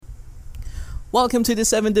Welcome to the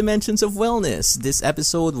 7 Dimensions of Wellness. This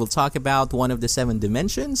episode will talk about one of the 7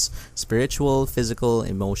 dimensions: spiritual, physical,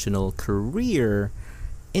 emotional, career,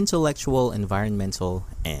 intellectual, environmental,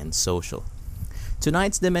 and social.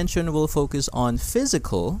 Tonight's dimension will focus on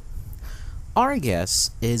physical. Our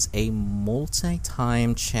guest is a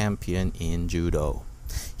multi-time champion in Judo.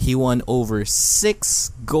 He won over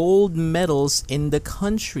 6 gold medals in the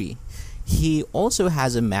country. He also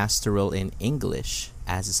has a masteral in English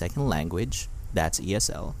as a second language. That's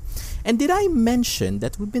ESL. And did I mention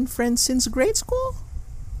that we've been friends since grade school?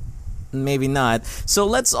 Maybe not. So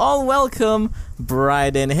let's all welcome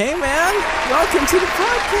Bryden. Hey man, welcome to the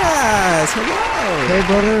podcast. Hello. Hey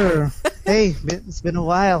brother. Hey, it's been a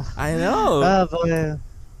while. I know.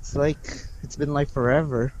 But it's been like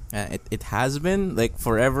forever. It has been like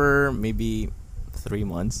forever, maybe 3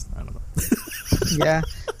 months. I don't know. Yeah,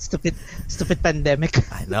 stupid pandemic.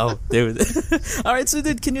 I know, dude. All right, so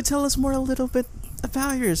dude, can you tell us more a little bit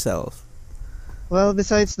about yourself? Well,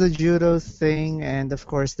 besides the judo thing and of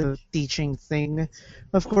course the teaching thing,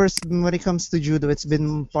 of course when it comes to judo, it's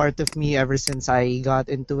been part of me ever since I got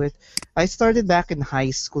into it. I started back in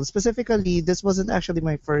high school. Specifically, this wasn't actually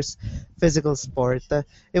my first physical sport.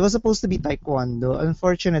 It was supposed to be taekwondo.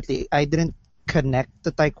 Unfortunately, I didn't connect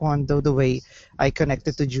to taekwondo the way I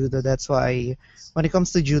connected to judo. That's why when it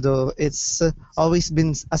comes to judo, it's always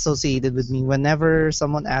been associated with me. Whenever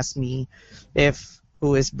someone asks me if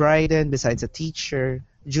who is Bryden besides a teacher,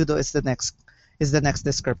 judo is the next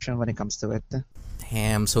description when it comes to it.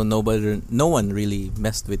 Damn, so no one really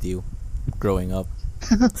messed with you growing up.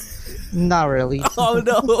 Not really. Oh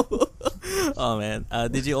no. Oh man.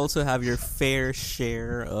 Did you also have your fair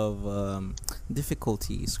share of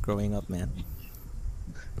difficulties growing up, man?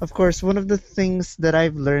 Of course, one of the things that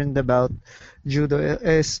I've learned about judo,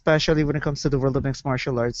 especially when it comes to the world of mixed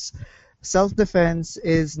martial arts, self-defense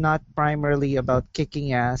is not primarily about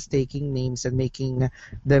kicking ass, taking names, and making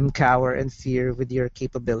them cower and fear with your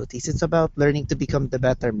capabilities. It's about learning to become the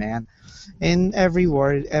better man. In every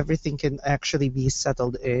word, everything can actually be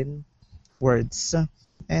settled in words.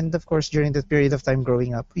 And of course, during that period of time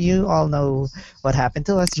growing up, you all know what happened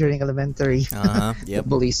to us during elementary. Yep.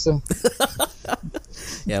 Bullies.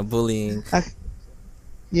 Yeah, bullying.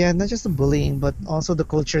 Yeah, not just the bullying, but also the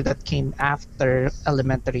culture that came after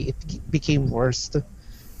elementary. It became worse.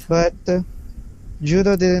 But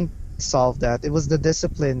judo didn't solve that. It was the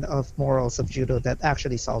discipline of morals of judo that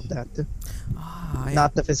actually solved that. Yeah.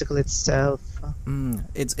 Not the physical itself.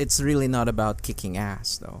 It's really not about kicking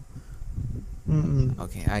ass, though. Mm-mm.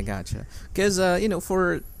 Okay, I gotcha. Because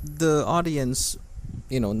for the audience,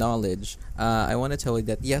 knowledge, I want to tell you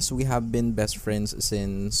that yes, we have been best friends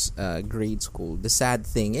since grade school. The sad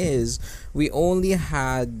thing is, we only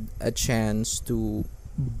had a chance to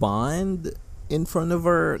bond in front of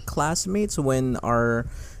our classmates when our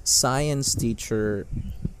science teacher,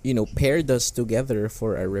 paired us together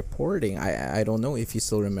for a reporting. I don't know if you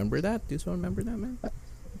still remember that. Do you still remember that, man?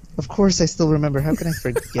 Of course, I still remember. How can I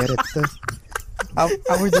forget it?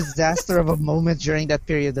 Our disaster of a moment during that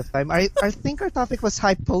period of time. I think our topic was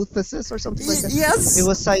hypothesis or something like that. Yes. It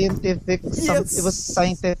was scientific. Yes. It was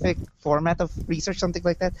scientific format of research, something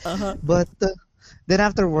like that. Uh-huh. But then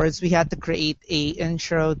afterwards, we had to create a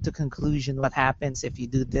intro to conclusion. What happens if you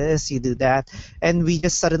do this, you do that, and we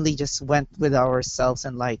just suddenly just went with ourselves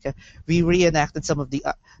and we reenacted some of the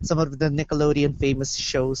Nickelodeon famous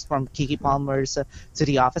shows from Kiki Palmer's to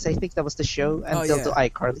The Office. I think that was the show until to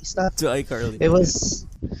iCarly stuff. To iCarly.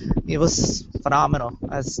 It was phenomenal.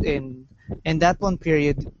 As in that one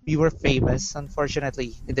period, we were famous.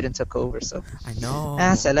 Unfortunately, it didn't take over. So I know.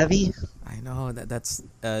 C'est la vie. I know that's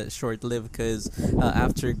short-lived because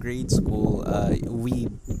after grade school, we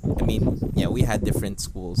had different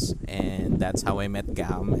schools, and that's how I met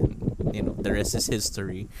Gam, and the rest is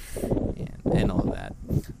history, and all that.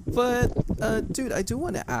 But dude, I do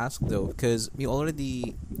want to ask though, because you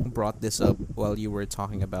already brought this up while you were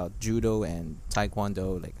talking about judo and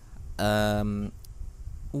taekwondo.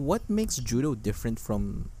 What makes judo different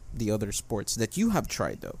from the other sports that you have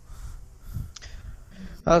tried though?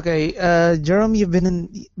 Okay, Jerome, you've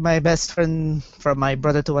been my best friend from my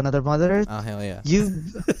brother to another mother. Oh hell yeah!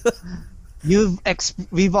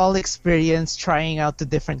 We've all experienced trying out the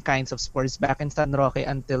different kinds of sports back in San Roque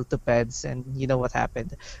until to PEDS, and you know what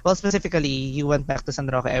happened. Well, specifically, you went back to San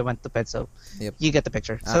Roque, I went to PEDS, so yep. You get the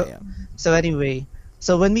picture. Yeah. So anyway,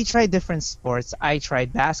 when we tried different sports, I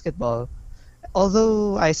tried basketball.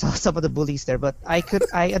 Although I saw some of the bullies there, but I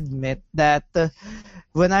admit that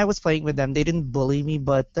when I was playing with them, they didn't bully me,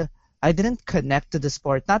 but I didn't connect to the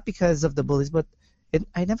sport, not because of the bullies, but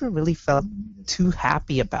I never really felt too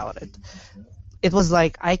happy about it. it was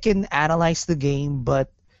like I can analyze the game, but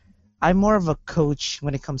I'm more of a coach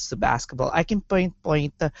when it comes to basketball. I can point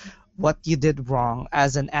what you did wrong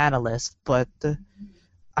as an analyst, but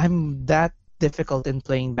I'm that difficult in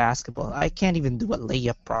playing basketball. I can't even do a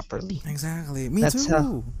layup properly. Exactly. Me That's how.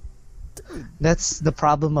 too. Dude. That's the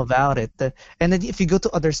problem about it. And then if you go to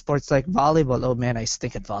other sports like volleyball, oh man, I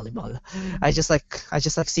stink at volleyball. I just like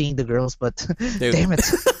seeing the girls, but Dude. damn it.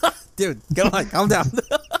 Dude, come on, calm down.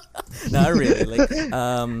 Not really. Like,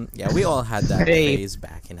 yeah, we all had that Hey, phase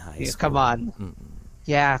back in high school. come on. Mm.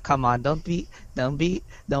 Yeah, come on. Don't be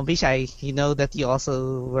shy. You know that you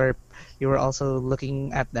were also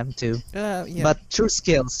looking at them too. Yeah, But true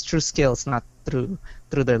skills, not through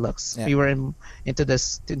their looks. yeah, We were into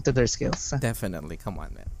their skills. definitely. Come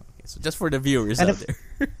on, man. Okay, so just for the viewers And out if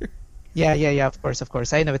there. yeah, of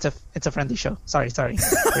course. I know it's a friendly show. Sorry. We're in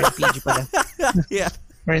PG pala. Yeah,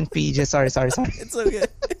 We're in PG. Sorry. it's okay.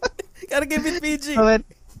 Gotta keep it PG. Oh,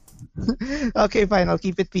 okay, fine. I'll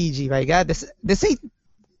keep it PG. My God, this ain't.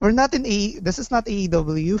 We're not in A. This is not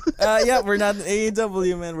AEW. Yeah, we're not in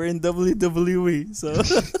AEW, man. We're in WWE. So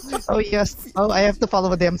Oh yes. Oh, I have to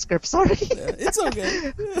follow a damn script. Sorry. it's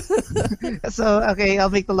okay. So okay, I'll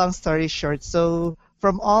make the long story short. So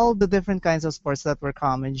from all the different kinds of sports that were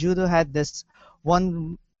common, judo had this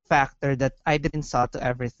one factor that I didn't saw to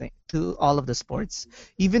everything, to all of the sports.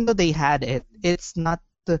 Even though they had it, it's not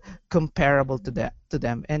comparable to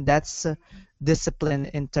them, and that's discipline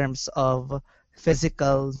in terms of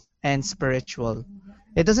physical and spiritual.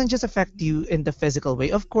 It doesn't just affect you in the physical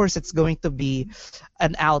way. Of course, it's going to be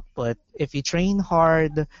an output. If you train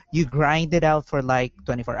hard, you grind it out for like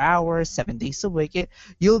 24 hours, 7 days a week,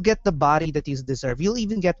 you'll get the body that you deserve. You'll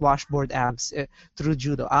even get washboard abs through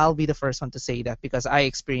judo. I'll be the first one to say that because I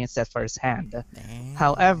experienced that firsthand.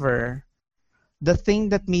 However, the thing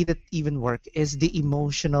that made it even work is the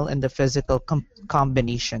emotional and the physical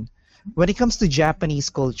combination. When it comes to Japanese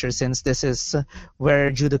culture, since this is where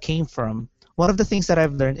judo came from, one of the things that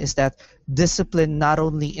I've learned is that discipline not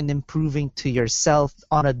only in improving to yourself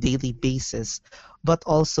on a daily basis, but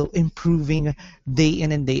also improving day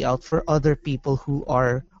in and day out for other people who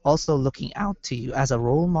are also looking out to you as a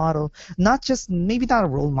role model. Not just, maybe not a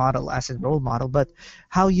role model as a role model, but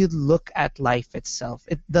how you look at life itself.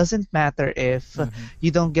 It doesn't matter if you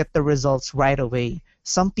don't get the results right away.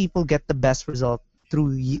 Some people get the best result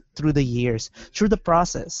through the years, through the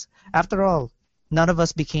process. After all, none of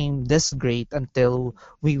us became this great until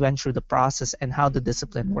we went through the process and how the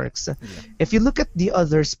discipline works. Yeah. If you look at the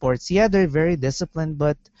other sports, yeah, they're very disciplined,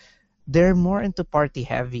 but they're more into party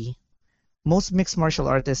heavy. Most mixed martial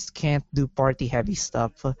artists can't do party heavy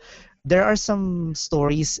stuff. There are some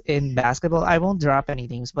stories in basketball. I won't drop any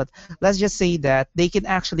names, but let's just say that they can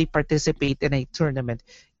actually participate in a tournament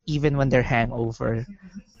even when they're hangover.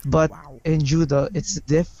 But Wow. in judo, it's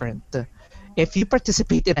different. If you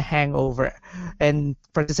participate in a hangover and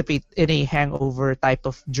participate in a hangover type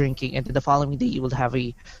of drinking, and then the following day you will have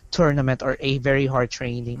a tournament or a very hard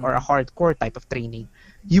training or a hardcore type of training,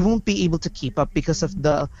 you won't be able to keep up because of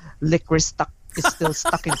the liquor is still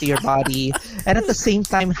stuck into your body, and at the same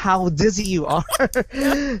time how dizzy you are.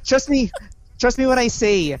 trust me when I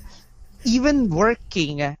say, even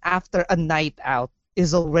working after a night out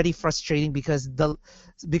is already frustrating because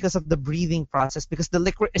of the breathing process, because the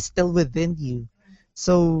liquid is still within you.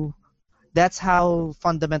 So that's how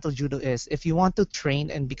fundamental judo is. If you want to train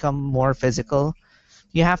and become more physical,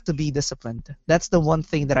 you have to be disciplined. That's the one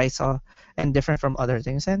thing that I saw and different from other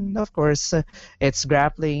things. And of course, it's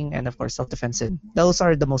grappling and of course self-defense. Those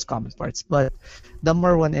are the most common parts. But the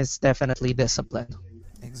number one is definitely discipline.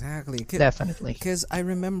 Exactly. Definitely. Because I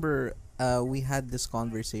remember we had this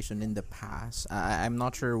conversation in the past. I'm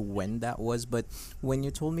not sure when that was, but when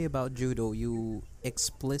you told me about judo, you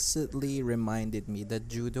explicitly reminded me that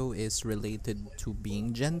judo is related to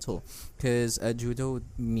being gentle. Because judo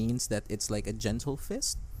means that it's like a gentle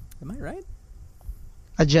fist. Am I right?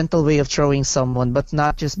 A gentle way of throwing someone, but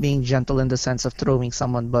not just being gentle in the sense of throwing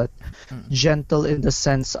someone, but gentle in the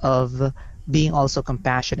sense of being also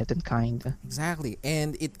compassionate and kind. Exactly,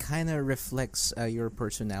 and it kind of reflects your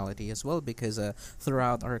personality as well because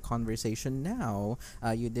throughout our conversation now,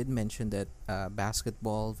 you did mention that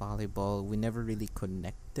basketball, volleyball, we never really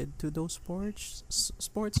connected to those sports.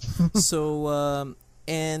 So,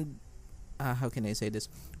 and how can I say this?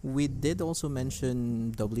 We did also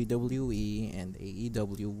mention WWE and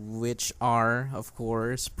AEW, which are, of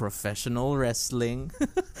course, professional wrestling.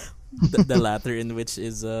 The latter in which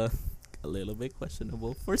is a little bit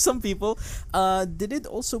questionable for some people. Did it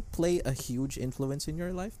also play a huge influence in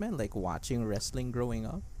your life, man? Like watching wrestling growing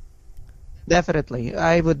up? Definitely,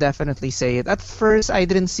 I would definitely say it. At first, I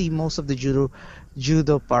didn't see most of the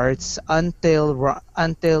judo parts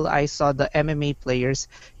until I saw the MMA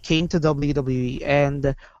players came to WWE,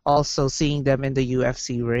 and also seeing them in the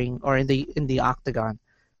UFC ring or in the octagon.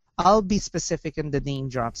 I'll be specific in the name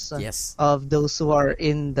drops Yes. of those who are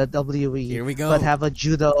in the WWE Here we but go. have a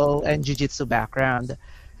judo and jiu-jitsu background.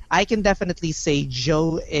 I can definitely say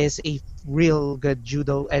Joe is a real good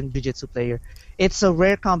judo and jiu-jitsu player. It's a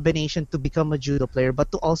rare combination to become a judo player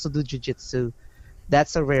but to also do jiu-jitsu.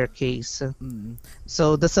 That's a rare case. Mm.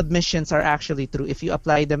 So the submissions are actually true. If you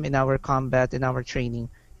apply them in our combat, in our training,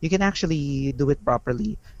 you can actually do it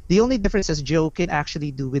properly. The only difference is Joe can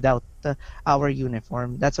actually do without our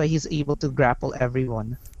uniform. That's why he's able to grapple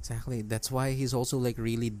everyone. Exactly. That's why he's also like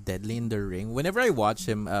really deadly in the ring. Whenever I watch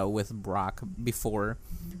him with Brock before,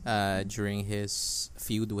 during his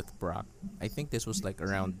feud with Brock, I think this was like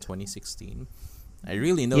around 2016. I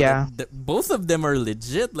really know Yeah. that both of them are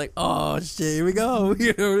legit. Like, oh shit, here we go.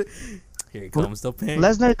 Here comes the pain.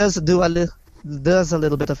 Lesnar does a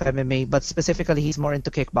little bit of MMA, but specifically he's more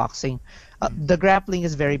into kickboxing. The grappling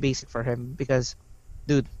is very basic for him because,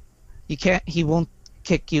 dude, he won't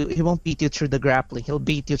kick you. He won't beat you through the grappling. He'll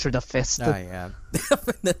beat you through the fist. Ah, yeah,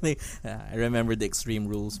 definitely. I remember the Extreme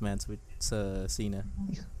Rules match with Cena.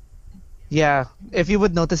 Yeah, if you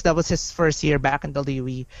would notice, that was his first year back in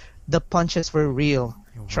WWE. The punches were real.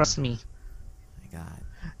 Trust me. My God.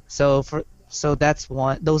 So that's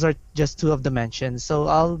one. Those are just two of the mentions. So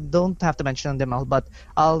I'll don't have to mention them all, but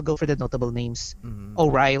I'll go for the notable names. Mm-hmm.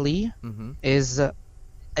 O'Reilly Mm-hmm. is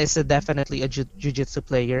definitely a jiu-jitsu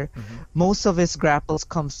player. Mm-hmm. Most of his grapples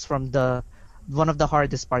comes from the one of the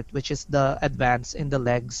hardest part, which is the advance in the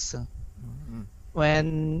legs. Mm-hmm.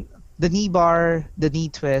 When the knee bar, the knee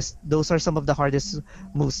twist, those are some of the hardest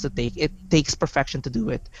moves to take. It takes perfection to do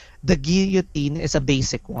it. The guillotine is a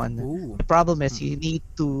basic one. Ooh. The problem is you need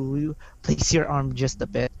to place your arm just a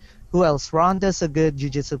bit. Who else? Ronda's a good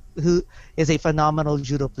jiu-jitsu, who is a phenomenal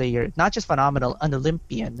judo player. Not just phenomenal, an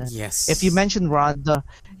Olympian. Yes. If you mention Ronda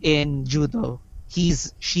in judo,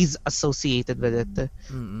 she's associated with it.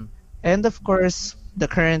 Mm-mm. And of course, the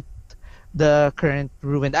current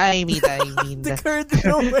ruined. I mean The the current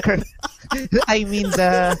moment. current, I mean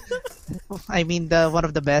the one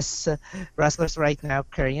of the best wrestlers right now,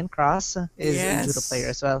 Karrion Cross, is a judo Yes. player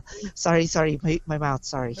as well. Sorry, my mouth.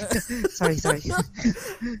 Sorry, sorry.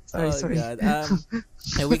 Oh Sorry. God.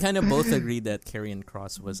 And we kind of both agreed that Karrion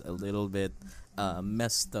Cross was a little bit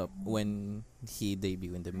messed up when he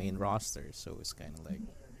debuted in the main roster. So it's kind of like,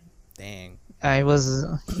 dang. I was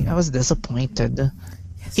disappointed.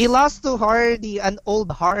 He lost to Hardy, an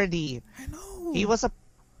old Hardy. I know. He was a.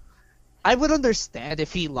 I would understand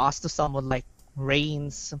if he lost to someone like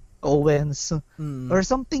Reigns, Owens, Mm. or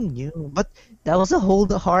something new. But that was a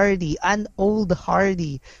old Hardy, an old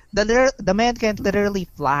Hardy. The man can't literally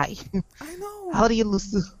fly. I know. How do you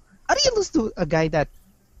lose to? How do you lose to a guy that?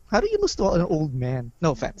 How do you lose to an old man?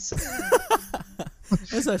 No offense.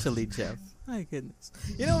 Especially Jeff. My goodness.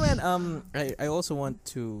 You know, man. I also want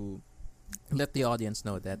to let the audience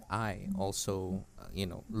know that I also,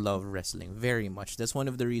 love wrestling very much. That's one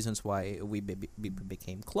of the reasons why we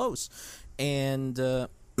became close. And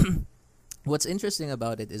what's interesting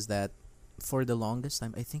about it is that for the longest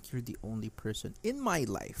time, I think you're the only person in my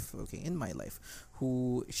life,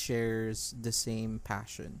 who shares the same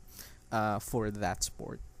passion for that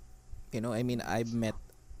sport. I mean, I've met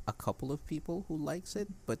a couple of people who likes it,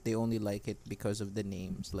 but they only like it because of the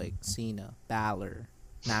names like Cena, Balor,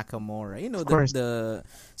 Nakamura. Of course. The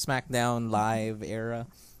SmackDown Live era.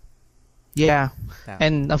 Yeah, Yeah.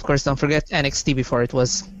 and of course, don't forget NXT before it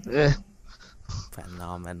was.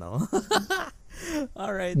 Phenomenal.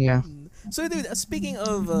 All right. Yeah. So, dude, speaking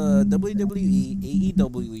of WWE,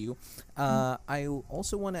 AEW, I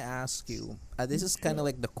also want to ask you. This is kind of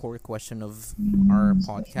like the core question of our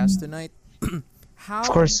podcast tonight. How? Of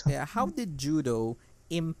course. Yeah. How did judo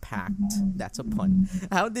impact? That's a pun.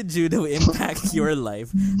 How did judo impact your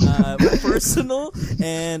life, personal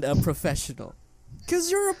and professional?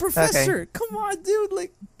 Because you're a professor. Come on, dude.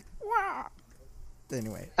 Like, wow.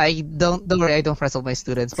 Anyway. Don't worry, I don't wrestle my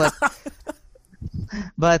students, but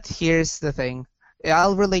but here's the thing.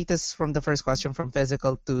 I'll relate this from the first question from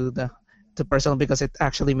physical to personal because it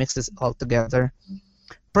actually mixes all together.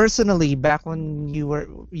 Personally, back when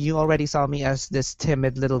you already saw me as this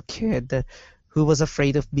timid little kid who was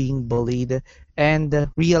afraid of being bullied and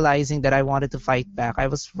realizing that I wanted to fight back. I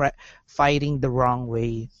was fighting the wrong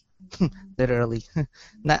way. Literally.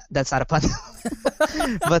 That's not a pun.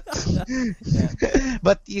 but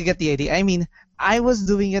but you get the idea. I mean, I was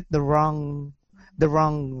doing it the the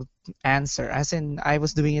wrong answer, as in I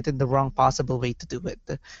was doing it in the wrong possible way to do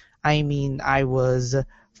it. I mean, I was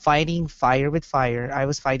fighting fire with fire. I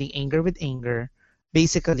was fighting anger with anger.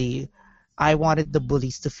 Basically, I wanted the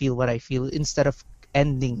bullies to feel what I feel instead of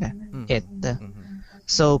ending it.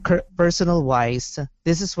 So personal wise,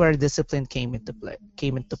 this is where discipline came into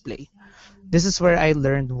play. This is where I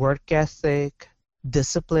learned work ethic,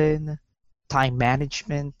 discipline, time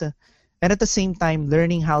management, and at the same time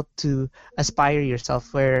learning how to aspire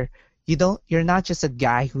yourself where you're not just a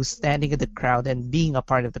guy who's standing in the crowd and being a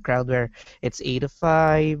part of the crowd where it's 8 to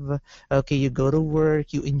 5. Okay, you go to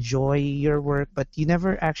work, you enjoy your work, but you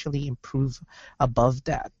never actually improve above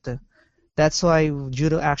that. That's why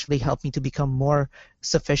judo actually helped me to become more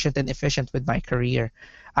sufficient and efficient with my career.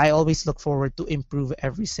 I always look forward to improve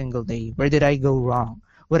every single day. Where did I go wrong?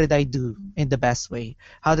 What did I do in the best way?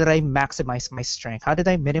 How did I maximize my strength? How did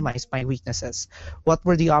I minimize my weaknesses? What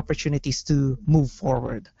were the opportunities to move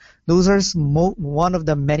forward? Those are one of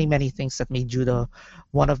the many, many things that made judo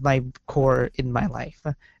one of my core in my life.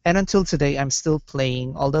 And until today, I'm still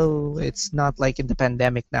playing, although it's not like in the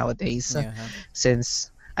pandemic nowadays,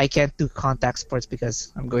 since I can't do contact sports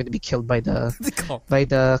because I'm going to be killed by the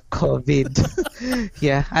COVID.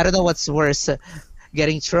 Yeah, I don't know what's worse,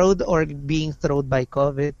 getting thrown or being thrown by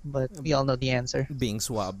COVID, but we all know the answer. Being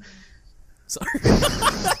swabbed. Sorry.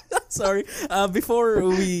 Sorry. Before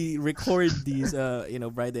we record these,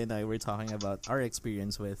 Bryden and I were talking about our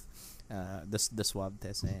experience with the swab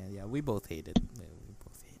test, and yeah, we both hate it.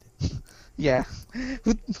 Yeah,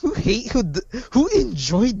 who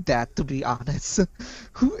enjoyed that? To be honest,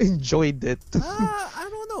 who enjoyed it? I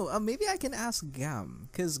don't know. Maybe I can ask Gam,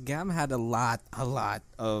 because Gam had a lot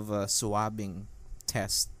of swabbing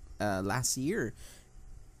tests last year.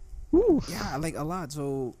 Ooh. Yeah, like a lot.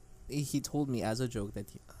 So he told me as a joke that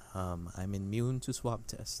I'm immune to swab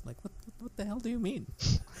tests. Like what the hell do you mean?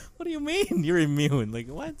 What do you mean you're immune? Like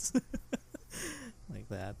what? Like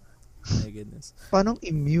that. My goodness. Paano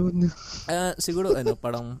immune? Siguro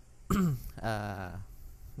parang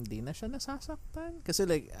hindi na siya nasasaktan kasi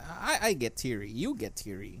like I get teary, you get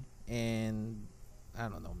teary, and I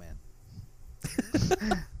don't know, man.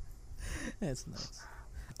 That's nice.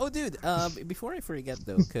 Oh, dude, before I forget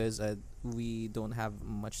though, because we don't have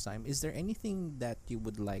much time, is there anything that you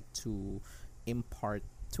would like to impart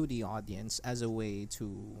to the audience as a way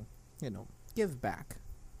to, give back?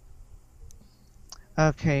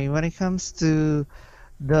 Okay, when it comes to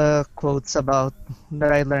the quotes about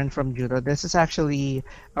that I learned from judo, this is actually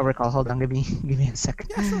a recall. Hold on, give me a second.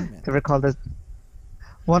 Yeah, sure, man. To recall that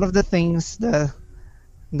one of the things there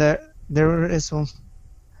is one.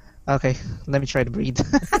 Okay, let me try to breathe.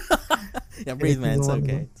 Yeah, breathe, man. It's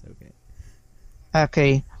okay. It's okay.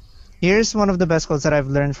 Okay, here's one of the best quotes that I've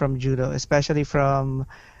learned from judo, especially from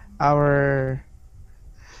our.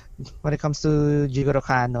 When it comes to Jigoro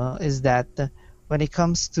Kano, is that when it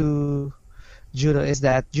comes to judo, is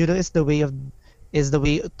the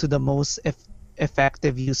way to the most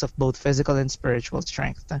effective use of both physical and spiritual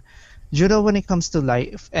strength. Judo, when it comes to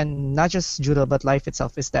life, and not just judo but life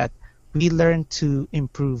itself, is that we learn to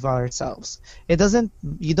improve ourselves.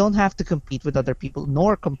 You don't have to compete with other people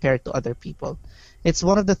nor compare to other people. It's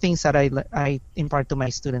one of the things that I impart to my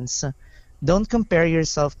students. Don't compare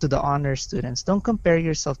yourself to the honor students. Don't compare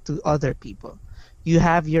yourself to other people. You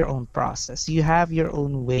have your own process. You have your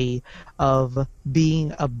own way of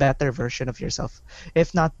being a better version of yourself,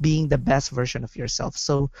 if not being the best version of yourself.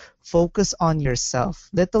 So focus on yourself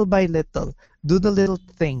little by little. Do the little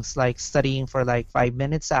things like studying for like 5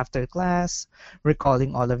 minutes after class,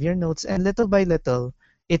 recalling all of your notes, and little by little,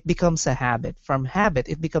 it becomes a habit. From habit,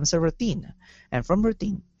 it becomes a routine. And from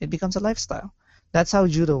routine, it becomes a lifestyle. That's how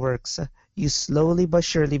judo works. You slowly but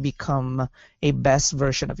surely become a best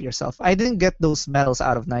version of yourself. I didn't get those medals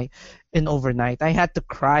out of overnight. I had to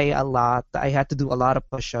cry a lot. I had to do a lot of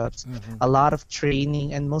push-ups, a lot of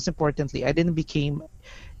training, and most importantly, I didn't become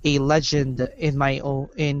a legend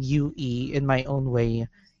in UE in my own way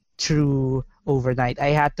through overnight.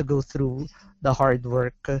 I had to go through the hard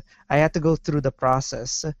work. I had to go through the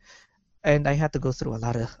process. And I had to go through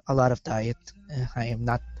a lot of diet. I am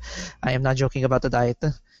not joking about the diet.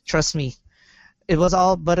 Trust me, it was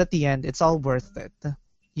all. But at the end, it's all worth it.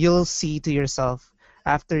 You'll see to yourself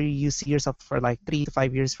after you see yourself for like 3 to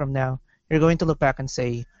 5 years from now. You're going to look back and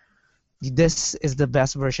say, "This is the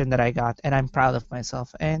best version that I got, and I'm proud of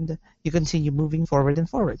myself." And you continue moving forward and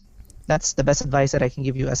forward. That's the best advice that I can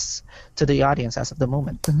give you to the audience as of the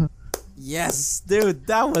moment. Yes, dude,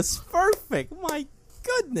 that was perfect. My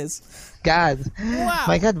goodness. God. Wow.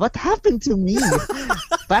 My God, what happened to me?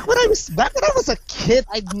 back when I was a kid,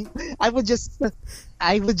 I would just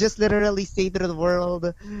literally say to the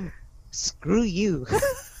world, "Screw you,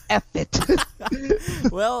 F it."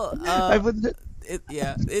 Well, I would.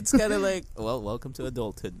 it's kind of like, well, welcome to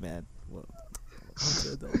adulthood, man. Welcome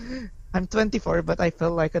to adulthood. I'm 24, but I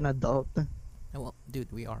feel like an adult. Well,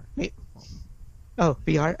 dude, we are. Wait. Oh,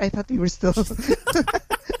 we are? I thought we were still.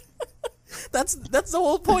 That's the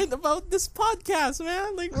whole point about this podcast,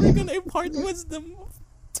 man. Like, we're gonna impart wisdom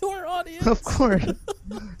to our audience. Of course.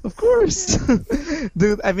 Of course.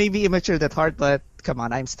 Dude, I may be immature at heart, but come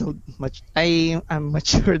on, I'm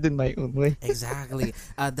matured in my own way. Exactly.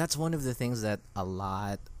 That's one of the things that a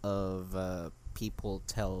lot of people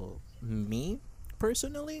tell me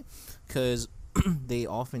personally, because they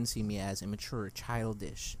often see me as immature,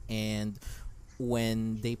 childish, and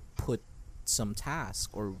when they put some task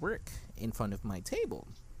or work in front of my table,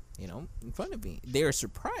 in front of me, they're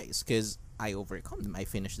surprised because I overcome them. I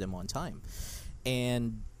finish them on time.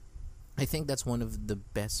 And I think that's one of the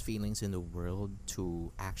best feelings in the world,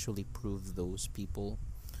 to actually prove those people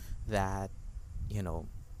that,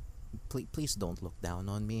 please don't look down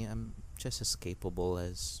on me. I'm just as capable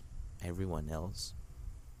as everyone else.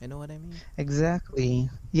 You know what I mean? Exactly.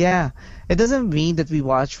 Yeah. It doesn't mean that we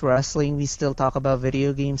watch wrestling, we still talk about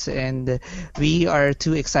video games, and we are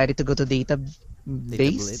too excited to go to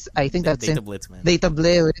database. I think that's Data in Blitz, man. Data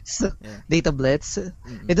Blitz. Yeah. Data Blitz.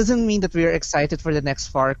 It doesn't mean that we are excited for the next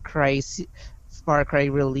Far Cry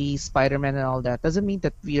release, Spider-Man, and all that. Doesn't mean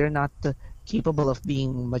that we are not capable of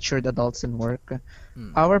being matured adults in work.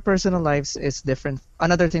 Our personal lives is different.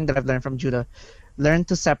 Another thing that I've learned from Judo: learn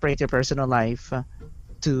to separate your personal life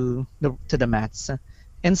to the mats.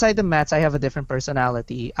 Inside the mats, I have a different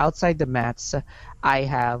personality. Outside the mats, I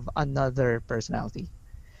have another personality.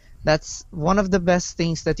 That's one of the best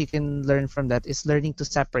things that you can learn from that, is learning to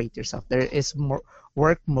separate yourself. There is more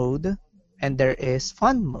work mode, and there is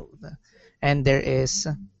fun mode, and there is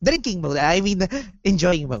drinking mode. I mean,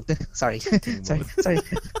 enjoying mode. Sorry. Drinking sorry. mode. Sorry.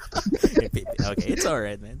 Okay, it's all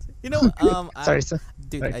right, man. Sorry.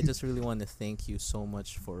 Dude, Sorry. I just really want to thank you so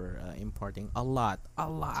much for imparting a lot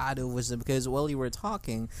of wisdom, because while you were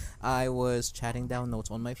talking, I was chatting down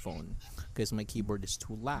notes on my phone because my keyboard is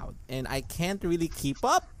too loud and I can't really keep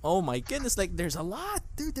up. Oh my goodness, like there's a lot,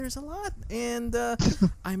 dude, there's a lot. And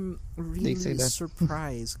I'm really say that.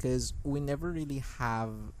 surprised because we never really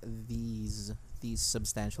have these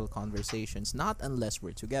substantial conversations, not unless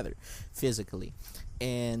we're together physically.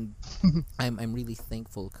 And I'm really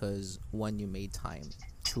thankful because, one, you made time.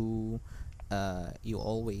 Two, you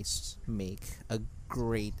always make a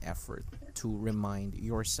great effort to remind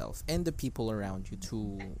yourself and the people around you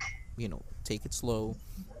to, take it slow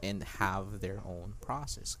and have their own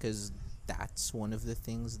process, because that's one of the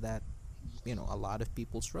things that, a lot of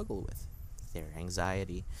people struggle with, their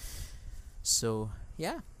anxiety. So,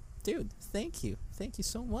 yeah. Dude, thank you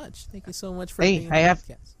so much. Thank you so much for being on the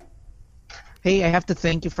podcast. Hey, I have to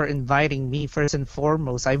thank you for inviting me first and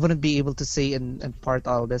foremost. I wouldn't be able to say and part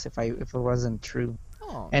all this if it wasn't true,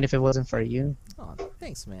 Oh, and if it wasn't for you.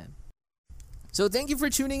 Thanks, man. So thank you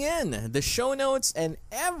for tuning in. The show notes and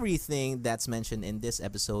everything that's mentioned in this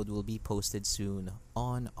episode will be posted soon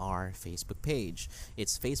on our Facebook page.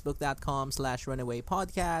 It's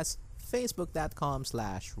facebook.com/runawaypodcast,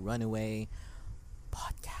 facebook.com/runawaypodcast.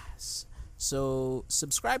 So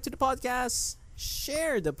subscribe to the podcast,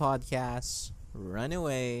 share the podcast, run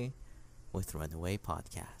away with Runaway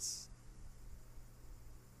Podcasts.